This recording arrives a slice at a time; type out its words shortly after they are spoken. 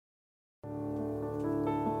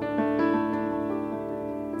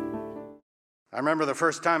remember the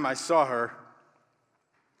first time I saw her,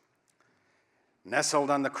 nestled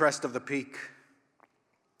on the crest of the peak,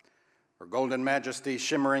 her golden majesty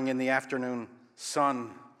shimmering in the afternoon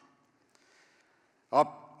sun.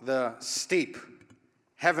 Up the steep,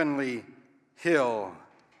 heavenly hill,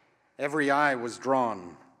 every eye was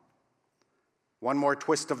drawn. One more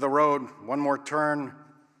twist of the road, one more turn,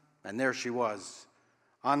 and there she was,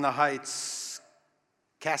 on the heights,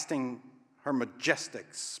 casting her majestic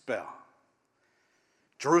spell.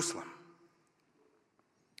 Jerusalem,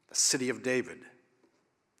 the city of David,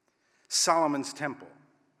 Solomon's temple,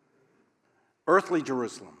 earthly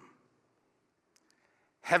Jerusalem,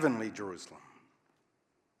 heavenly Jerusalem.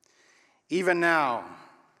 Even now,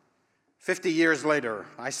 50 years later,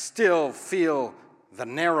 I still feel the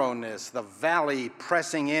narrowness, the valley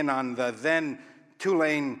pressing in on the then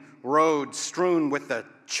two-lane road strewn with the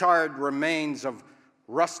charred remains of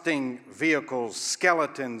rusting vehicles,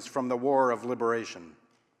 skeletons from the War of Liberation.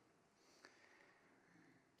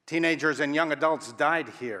 Teenagers and young adults died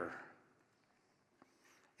here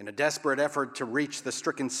in a desperate effort to reach the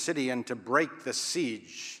stricken city and to break the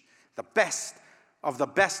siege. The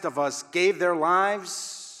best of us gave their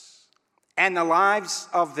lives and the lives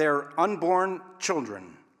of their unborn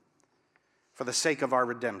children for the sake of our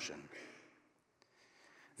redemption.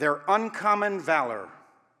 Their uncommon valor,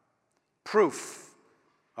 proof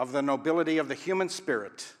of the nobility of the human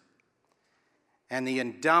spirit and the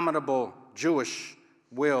indomitable Jewish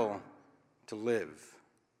will to live.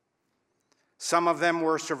 Some of them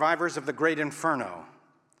were survivors of the Great Inferno,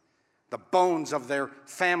 the bones of their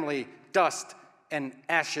family, dust and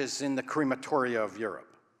ashes in the crematoria of Europe.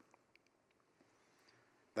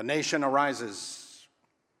 The nation arises,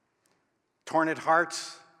 torn at heart,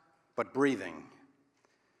 but breathing,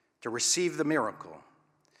 to receive the miracle,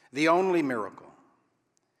 the only miracle.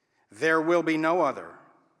 There will be no other.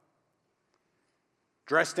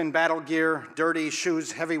 Dressed in battle gear, dirty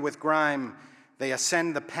shoes heavy with grime, they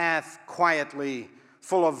ascend the path quietly,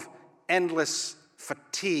 full of endless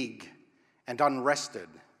fatigue and unrested.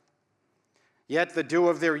 Yet the dew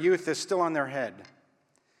of their youth is still on their head.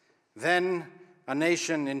 Then a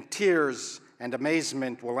nation in tears and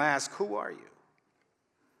amazement will ask, "Who are you?"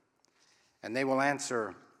 And they will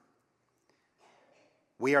answer,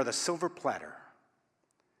 "We are the silver platter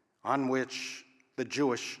on which the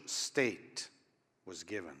Jewish state was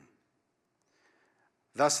given."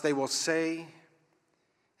 Thus they will say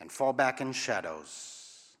and fall back in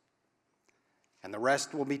shadows, and the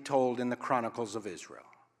rest will be told in the Chronicles of Israel.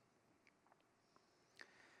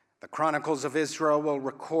 The Chronicles of Israel will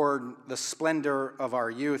record the splendor of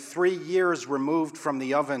our youth, 3 years removed from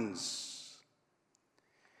the ovens.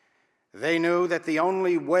 They knew that the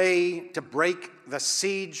only way to break the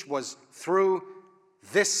siege was through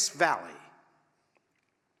this valley.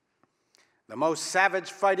 The most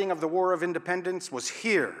savage fighting of the War of Independence was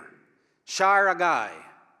here, Shar Agai,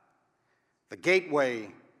 the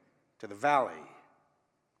gateway to the valley.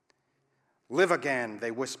 "Live again,"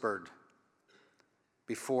 they whispered,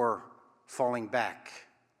 before falling back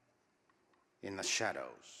in the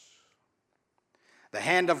shadows. "The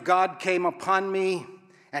hand of God came upon me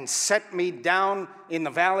and set me down in the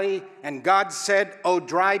valley, and God said, 'O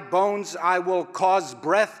dry bones, I will cause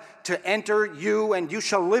breath to enter you, and you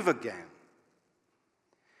shall live again.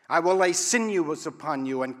 I will lay sinews upon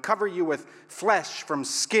you and cover you with flesh from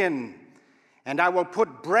skin, and I will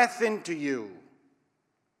put breath into you,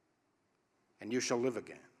 and you shall live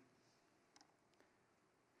again.'"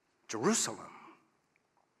 Jerusalem,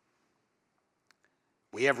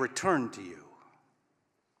 we have returned to you.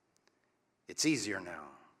 It's easier now.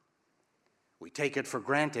 We take it for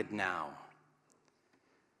granted now.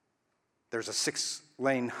 There's a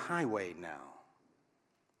 6-lane highway now.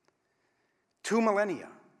 2 millennia.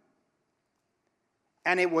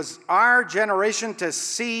 And it was our generation to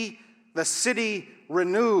see the city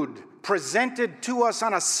renewed, presented to us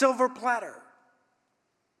on a silver platter.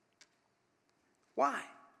 Why?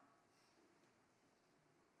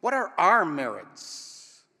 What are our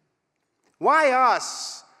merits? Why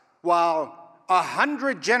us, while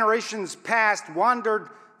 100 generations past wandered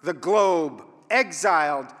the globe,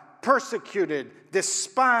 exiled, persecuted,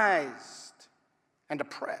 despised, and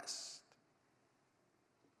oppressed?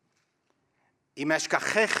 Im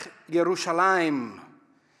eshkachech Yerushalayim.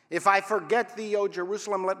 If I forget thee, O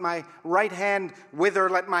Jerusalem, let my right hand wither,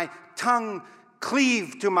 let my tongue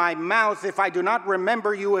cleave to my mouth, if I do not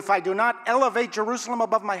remember you, if I do not elevate Jerusalem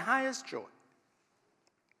above my highest joy.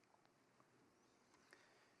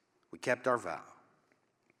 We kept our vow.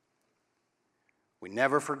 We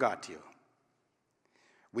never forgot you.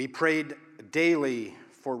 We prayed daily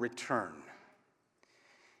for return.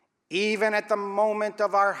 even at the moment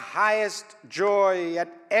of our highest joy, at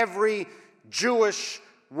every Jewish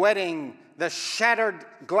wedding, the shattered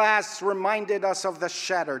glass reminded us of the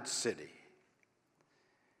shattered city.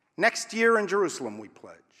 Next year in Jerusalem, we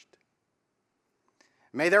pledged.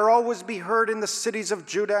 May there always be heard in the cities of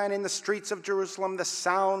Judah and in the streets of Jerusalem the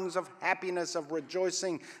sounds of happiness, of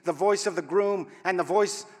rejoicing, the voice of the groom and the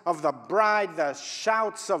voice of the bride, the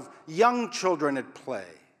shouts of young children at play.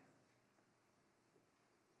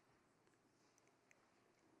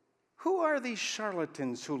 Who are these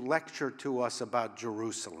charlatans who lecture to us about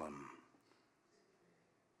Jerusalem?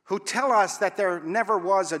 Who tell us that there never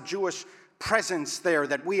was a Jewish presence there,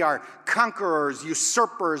 that we are conquerors,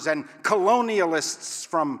 usurpers, and colonialists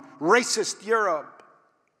from racist Europe?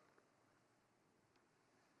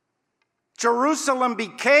 Jerusalem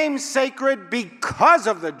became sacred because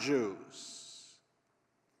of the Jews,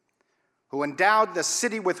 who endowed the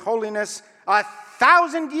city with holiness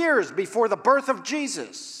 1,000 years before the birth of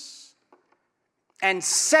Jesus, and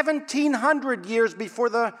 1,700 years before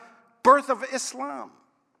the birth of Islam.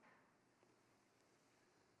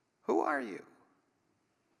 Who are you?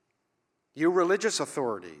 You religious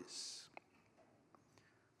authorities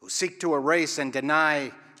who seek to erase and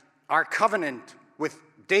deny our covenant with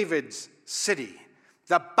David's city.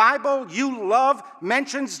 The Bible you love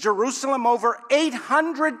mentions Jerusalem over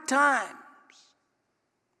 800 times.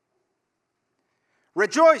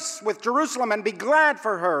 Rejoice with Jerusalem and be glad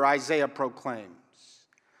for her, Isaiah proclaims.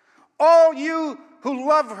 All you who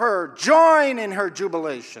love her, join in her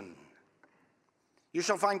jubilation. You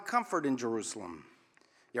shall find comfort in Jerusalem.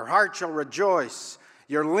 Your heart shall rejoice.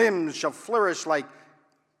 Your limbs shall flourish like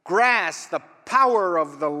grass, the power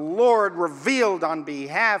of the Lord revealed on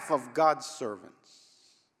behalf of God's servants.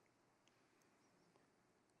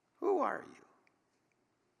 Who are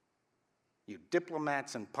you? You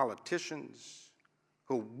diplomats and politicians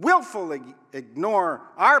who willfully ignore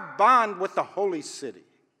our bond with the holy city.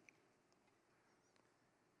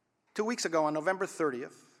 2 weeks ago, on November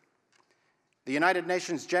 30th, the United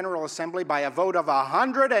Nations General Assembly, by a vote of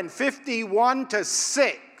 151 to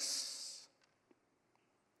 6,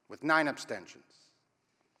 with 9 abstentions,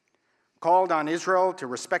 called on Israel to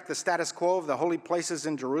respect the status quo of the holy places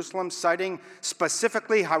in Jerusalem, citing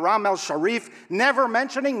specifically Haram el-Sharif, never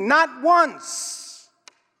mentioning, not once,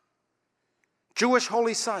 Jewish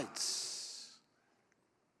holy sites.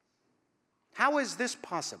 How is this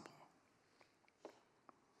possible?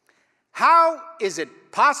 How is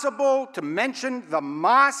it possible to mention the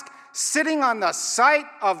mosque sitting on the site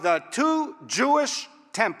of the 2 Jewish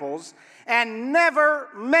temples and never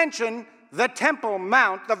mention the Temple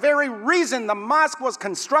Mount, the very reason the mosque was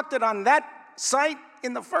constructed on that site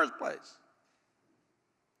in the first place?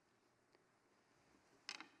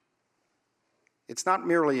 It's not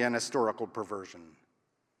merely an historical perversion.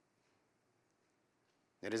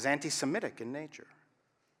 It is anti-Semitic in nature,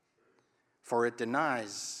 for it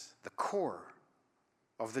denies the core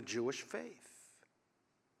of the Jewish faith.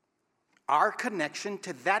 Our connection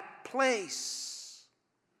to that place,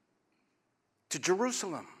 to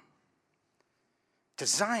Jerusalem, to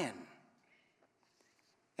Zion,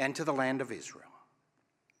 and to the land of Israel.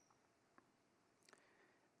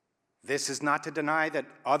 This is not to deny that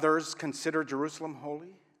others consider Jerusalem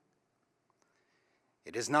holy.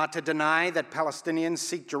 It is not to deny that Palestinians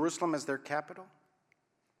seek Jerusalem as their capital.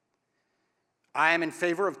 I am in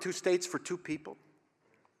favor of 2 states for 2 people,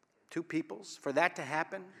 2 peoples. For that to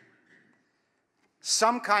happen,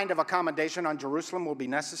 some kind of accommodation on Jerusalem will be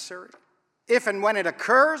necessary. If and when it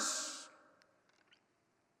occurs,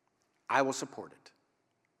 I will support it.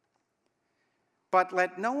 But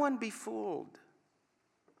let no one be fooled.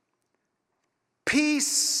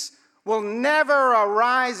 Peace will never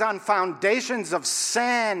arise on foundations of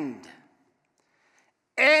sand.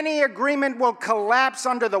 Any agreement will collapse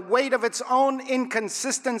under the weight of its own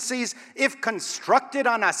inconsistencies if constructed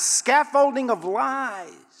on a scaffolding of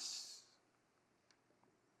lies.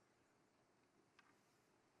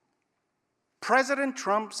 President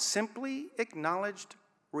Trump simply acknowledged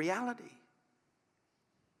reality.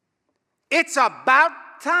 It's about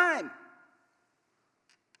time.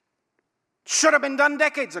 Should have been done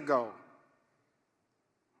decades ago.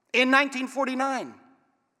 In 1949.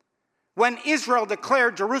 When Israel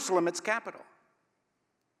declared Jerusalem its capital.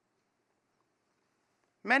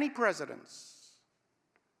 Many presidents,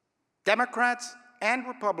 Democrats and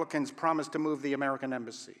Republicans, promised to move the American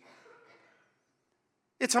embassy.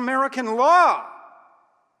 It's American law,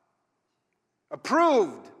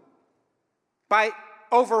 approved by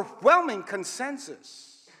overwhelming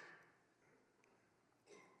consensus.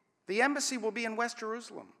 The embassy will be in West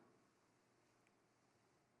Jerusalem.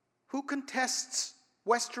 Who contests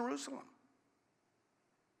West Jerusalem.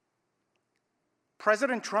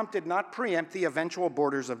 President Trump did not preempt the eventual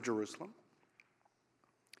borders of Jerusalem.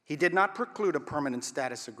 He did not preclude a permanent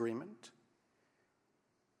status agreement.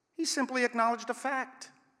 He simply acknowledged a fact.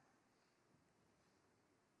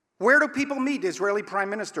 Where do people meet Israeli prime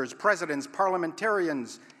ministers, presidents,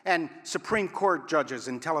 parliamentarians, and Supreme Court judges?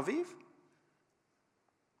 In Tel Aviv?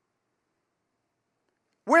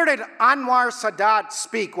 Where did Anwar Sadat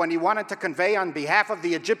speak when he wanted to convey on behalf of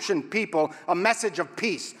the Egyptian people a message of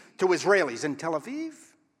peace to Israelis? In Tel Aviv?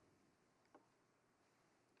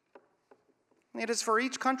 It is for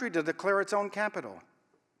each country to declare its own capital.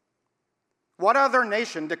 What other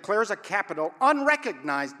nation declares a capital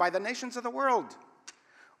unrecognized by the nations of the world?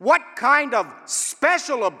 What kind of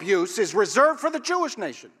special abuse is reserved for the Jewish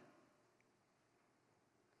nation?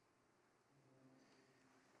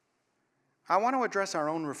 I want to address our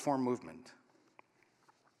own reform movement.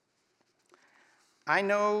 I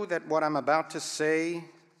know that what I'm about to say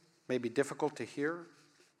may be difficult to hear.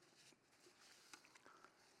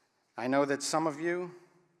 I know that some of you,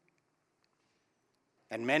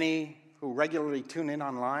 and many who regularly tune in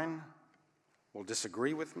online, will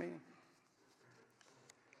disagree with me.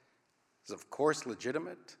 It's of course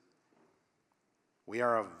legitimate. We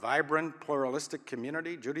are a vibrant, pluralistic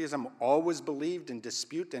community. Judaism always believed in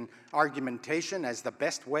dispute and argumentation as the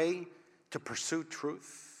best way to pursue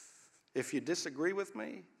truth. If you disagree with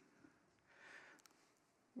me,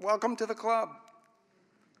 welcome to the club.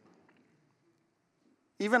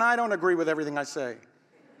 Even I don't agree with everything I say.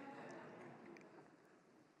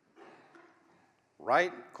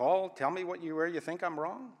 Write, call, tell me where you think I'm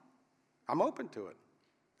wrong. I'm open to it,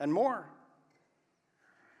 and more.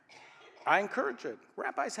 I encourage it.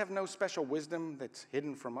 Rabbis have no special wisdom that's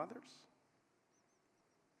hidden from others.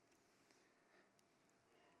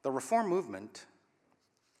 The reform movement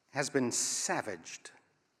has been savaged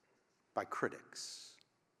by critics,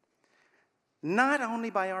 not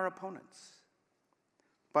only by our opponents,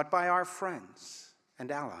 but by our friends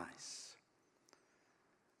and allies.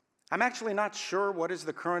 I'm actually not sure what is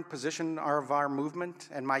the current position of our movement,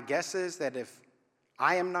 and my guess is that if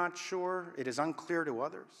I am not sure, it is unclear to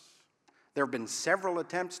others. There have been several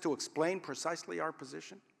attempts to explain precisely our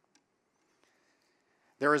position.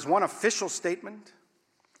 There is one official statement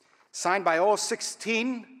signed by all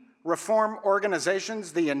 16 reform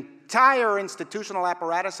organizations, the entire institutional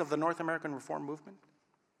apparatus of the North American reform movement.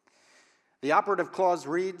 The operative clause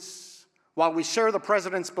reads, while we share the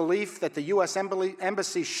President's belief that the U.S.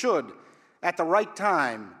 Embassy should, at the right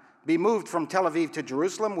time, be moved from Tel Aviv to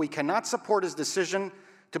Jerusalem, we cannot support his decision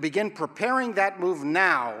to begin preparing that move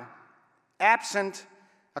now, absent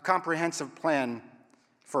a comprehensive plan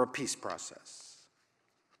for a peace process.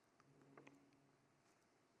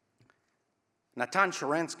 Natan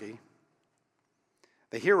Sharansky,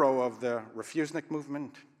 the hero of the Refusnik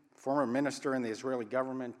movement, former minister in the Israeli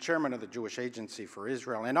government, chairman of the Jewish Agency for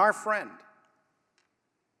Israel, and our friend,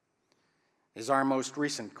 is our most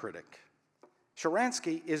recent critic.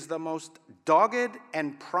 Sharansky is the most dogged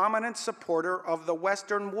and prominent supporter of the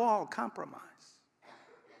Western Wall compromise.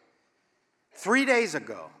 3 days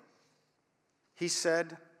ago, he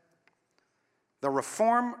said, the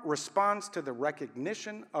reform response to the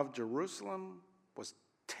recognition of Jerusalem was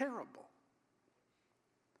terrible.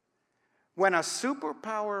 When a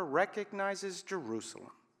superpower recognizes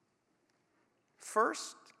Jerusalem,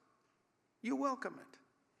 first, you welcome it.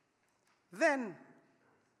 Then,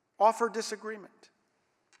 offer disagreement.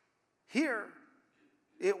 Here,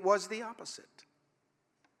 it was the opposite.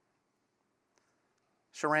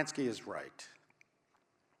 Sharansky is right.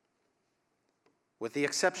 With the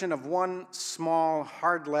exception of one small,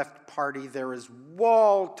 hard-left party, there is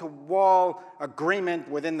wall-to-wall agreement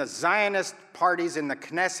within the Zionist parties in the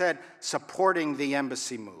Knesset supporting the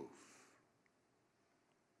embassy move.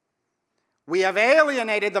 We have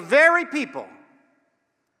alienated the very people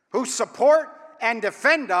who support and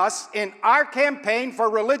defend us in our campaign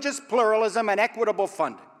for religious pluralism and equitable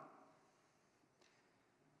funding.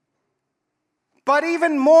 But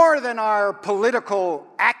even more than our political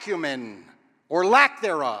acumen or lack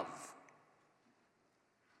thereof,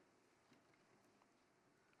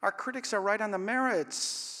 our critics are right on the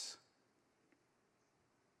merits.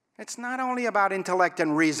 It's not only about intellect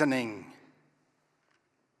and reasoning.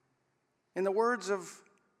 In the words of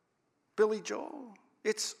Billy Joel,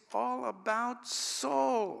 it's all about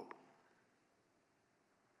soul.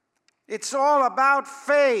 It's all about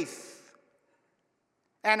faith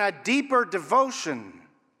and a deeper devotion.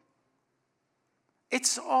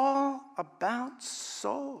 It's all about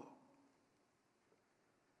soul.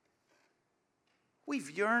 We've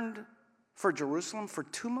yearned for Jerusalem for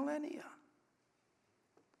 2 millennia.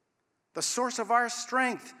 the source of our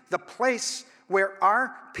strength, the place where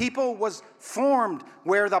our people was formed,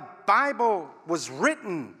 where the Bible was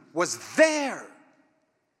written, was there.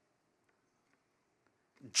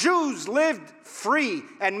 Jews lived free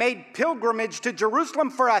and made pilgrimage to Jerusalem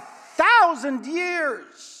for 1,000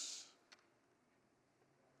 years.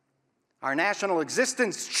 Our national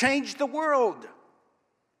existence changed the world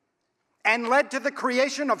and led to the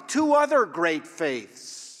creation of two other great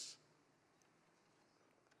faiths.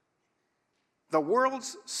 The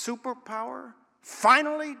world's superpower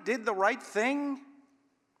finally did the right thing,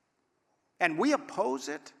 and we oppose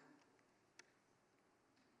it.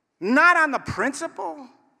 Not on the principle,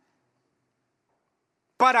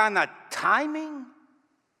 but on the timing.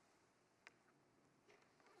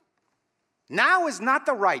 Now is not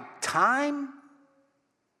the right time.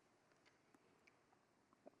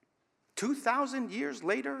 2,000 years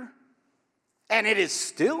later, and it is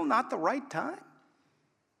still not the right time.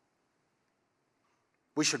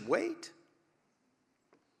 We should wait,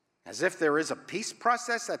 as if there is a peace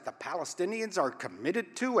process that the Palestinians are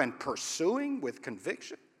committed to and pursuing with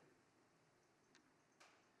conviction.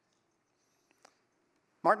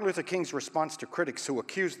 Martin Luther King's response to critics who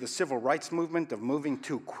accused the civil rights movement of moving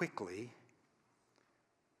too quickly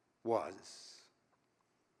was,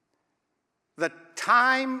 "The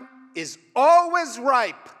time is always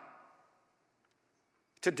ripe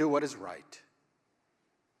to do what is right."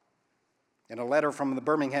 In a letter from the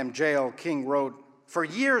Birmingham jail, King wrote, "For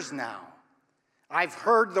years now, I've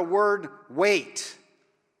heard the word wait,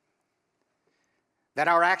 that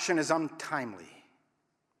our action is untimely.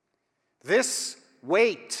 This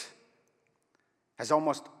wait has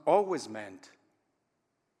almost always meant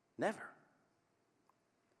never.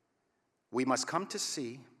 We must come to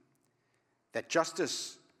see that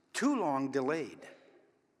justice too long delayed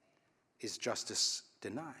is justice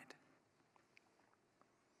denied."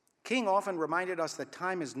 King often reminded us that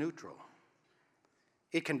time is neutral.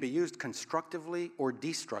 It can be used constructively or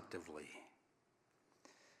destructively.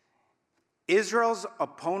 Israel's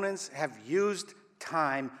opponents have used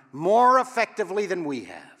time more effectively than we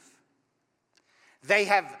have. They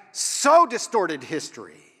have so distorted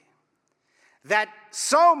history that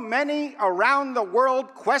so many around the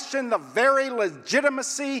world question the very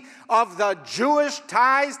legitimacy of the Jewish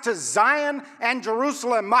ties to Zion and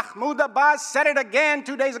Jerusalem. Mahmoud Abbas said it again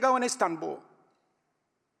 2 days ago in Istanbul.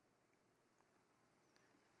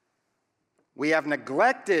 We have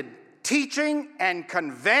neglected teaching and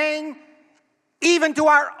conveying, even to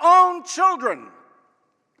our own children,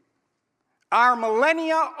 our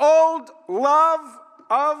millennia-old love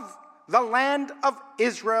of the land of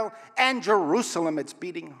Israel and Jerusalem, its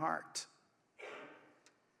beating heart.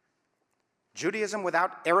 Judaism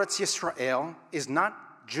without Eretz Yisrael is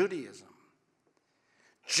not Judaism.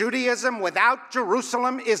 Judaism without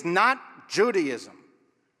Jerusalem is not Judaism.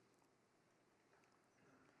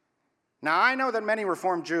 Now, I know that many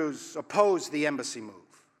Reformed Jews oppose the embassy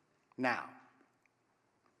move now.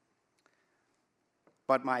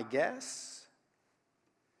 But my guess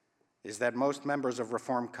is that most members of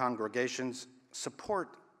Reformed congregations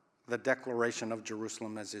support the declaration of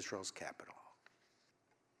Jerusalem as Israel's capital,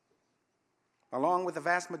 along with the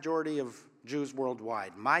vast majority of Jews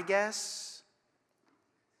worldwide. My guess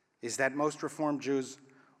is that most Reformed Jews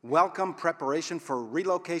welcome preparation for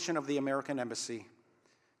relocation of the American embassy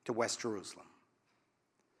to West Jerusalem.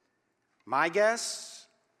 My guess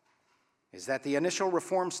is that the initial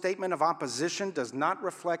Reform statement of opposition does not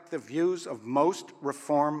reflect the views of most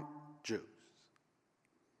Reform Jews.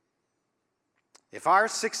 If our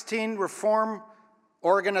 16 Reform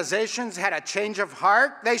organizations had a change of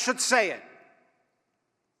heart, they should say it.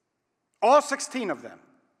 All 16 of them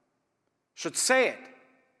should say it.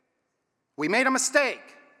 We made a mistake.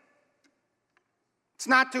 It's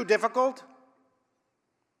not too difficult.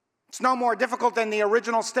 It's no more difficult than the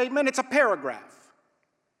original statement. It's a paragraph.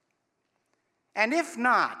 And if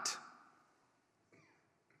not,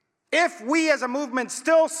 if we as a movement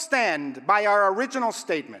still stand by our original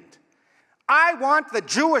statement, I want the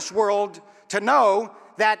Jewish world to know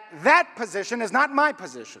that that position is not my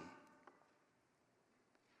position.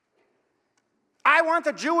 I want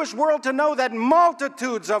the Jewish world to know that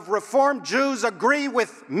multitudes of Reformed Jews agree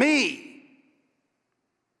with me.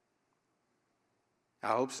 I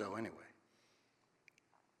hope so, anyway.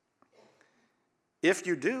 If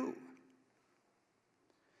you do,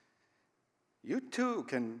 you too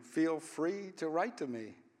can feel free to write to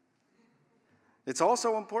me. It's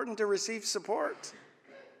also important to receive support,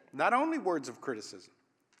 not only words of criticism.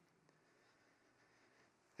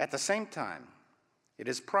 At the same time, it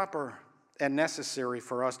is proper and necessary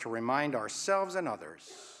for us to remind ourselves and others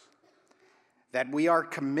that we are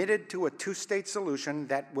committed to a two-state solution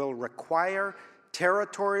that will require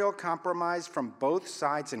territorial compromise from both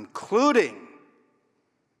sides, including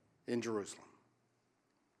in Jerusalem.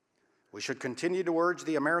 We should continue to urge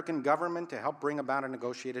the American government to help bring about a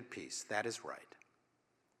negotiated peace. That is right.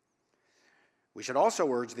 We should also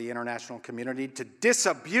urge the international community to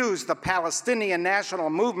disabuse the Palestinian national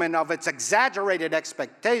movement of its exaggerated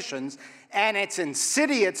expectations and its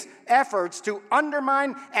insidious efforts to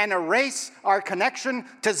undermine and erase our connection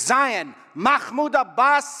to Zion. Mahmoud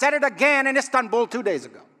Abbas said it again in Istanbul 2 days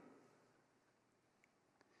ago.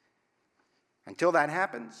 Until that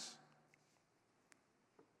happens,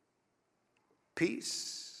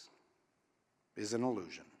 peace is an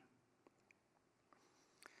illusion.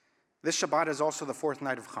 This Shabbat is also the fourth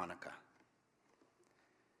night of Hanukkah.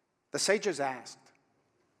 The sages asked,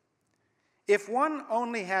 if one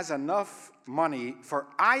only has enough money for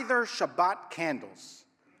either Shabbat candles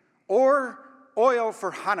or oil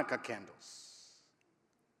for Hanukkah candles,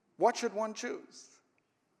 what should one choose?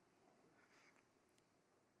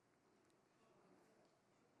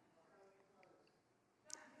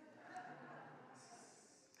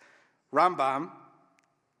 Rambam,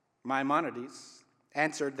 Maimonides,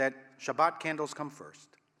 answered that Shabbat candles come first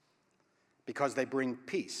because they bring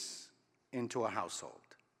peace into a household.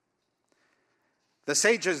 The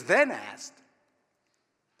sages then asked,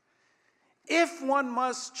 if one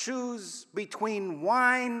must choose between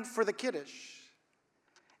wine for the Kiddush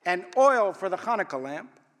and oil for the Hanukkah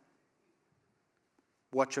lamp,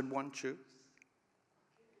 what should one choose?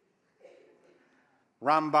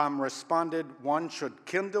 Rambam responded, one should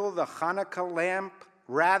kindle the Hanukkah lamp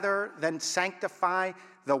rather than sanctify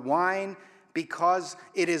the wine because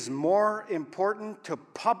it is more important to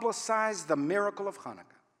publicize the miracle of Hanukkah.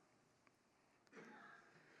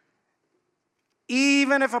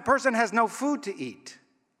 Even if a person has no food to eat,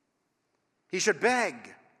 he should beg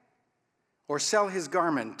or sell his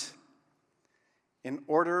garment in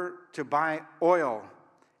order to buy oil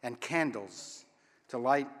and candles to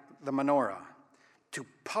light the menorah, to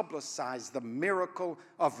publicize the miracle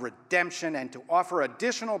of redemption and to offer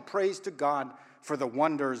additional praise to God for the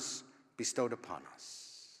wonders bestowed upon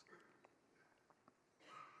us.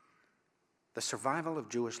 The survival of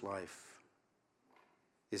Jewish life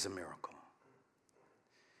is a miracle.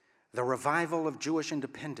 The revival of Jewish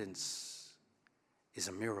independence is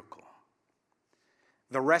a miracle.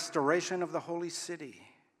 The restoration of the holy city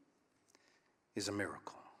is a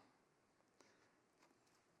miracle.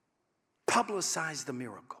 Publicize the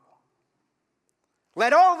miracle.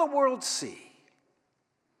 Let all the world see.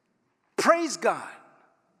 Praise God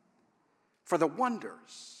for the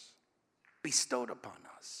wonders bestowed upon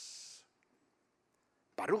us.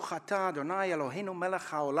 Baruch atah Adonai Eloheinu melech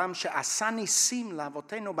haolam she'asa nisim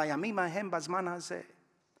la'avotenu bayamim hahem bazman hazeh.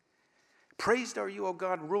 Praised are you, O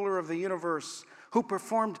God, ruler of the universe, who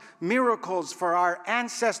performed miracles for our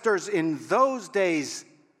ancestors in those days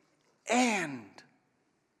and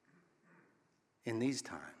in these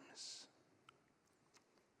times.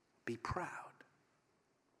 Be proud.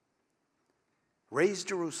 Raise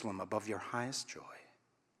Jerusalem above your highest joy.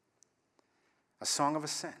 A song of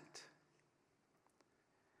ascent.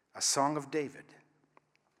 A song of David.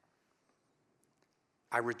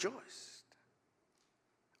 I rejoiced.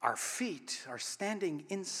 Our feet are standing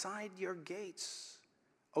inside your gates,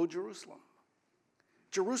 O Jerusalem.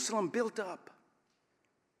 Jerusalem built up,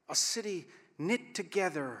 a city knit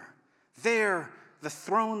together. There the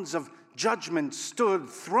thrones of judgment stood,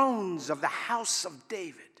 thrones of the house of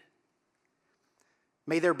David.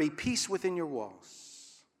 May there be peace within your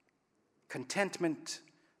walls, contentment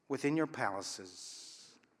within your palaces.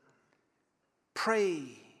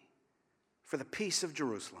 Pray for the peace of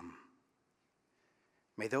Jerusalem.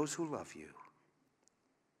 May those who love you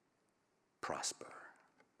prosper.